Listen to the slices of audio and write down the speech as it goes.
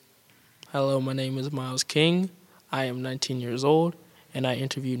Hello, my name is Miles King. I am 19 years old, and I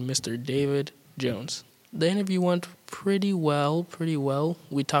interviewed Mr. David Jones. The interview went pretty well, pretty well.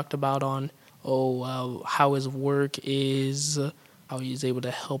 We talked about how his work is, how he's able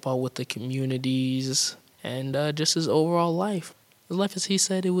to help out with the communities, and just his overall life. His life, as he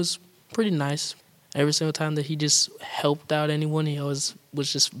said, it was pretty nice. Every single time that he just helped out anyone, he always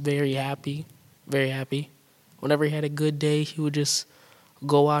was just very happy, very happy. Whenever he had a good day, he would just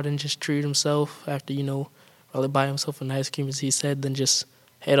go out and just treat himself after, probably buy himself an ice cream, as he said, then just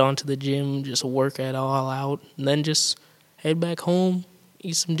head on to the gym, just work it all out, and then just head back home,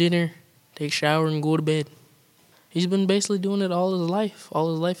 eat some dinner, take a shower, and go to bed. He's been basically doing it all his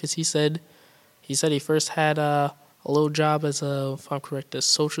life, as he said. He said he first had a little job as if I'm correct, a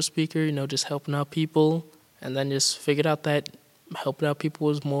social speaker, just helping out people, and then just figured out that helping out people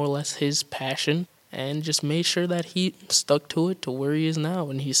was more or less his passion, and just made sure that he stuck to it to where he is now,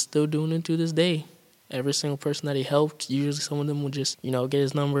 and he's still doing it to this day. Every single person that he helped, usually some of them would just, get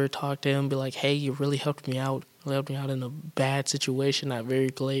his number, talk to him, be like, hey, you really helped me out. You helped me out in a bad situation I'm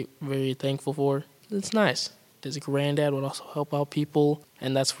very thankful for. It's nice. His granddad would also help out people,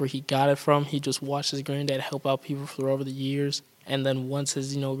 and that's where he got it from. He just watched his granddad help out people for over the years. And then once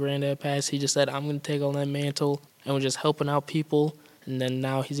his, granddad passed, he just said, I'm going to take on that mantle, and was just helping out people. And then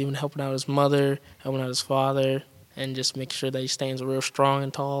now he's even helping out his mother, helping out his father, and just make sure that he stands real strong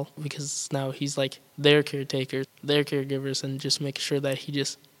and tall, because now he's like their caretaker, their caregivers, and just making sure that he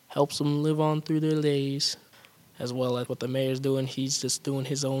just helps them live on through their days. As well as what the mayor's doing, he's just doing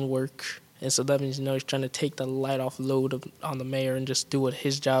his own work. And so that means, he's trying to take the light off load on the mayor and just do what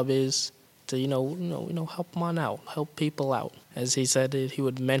his job is to, help them on out, help people out. As he said, he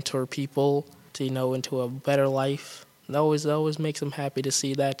would mentor people to, into a better life. It always makes him happy to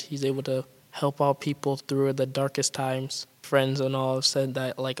see that he's able to help out people through the darkest times. Friends and all have said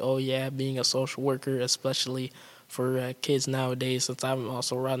that, like, oh yeah, being a social worker, especially for kids nowadays, since I'm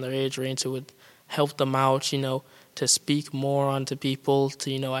also around their age range, it would help them out, to speak more onto people,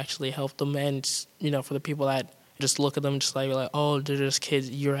 to, actually help them. And, for the people that just look at them just like, oh, they're just kids,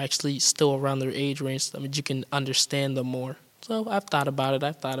 you're actually still around their age range. I mean, you can understand them more. So I've thought about it.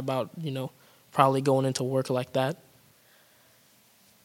 I've thought about, probably going into work like that.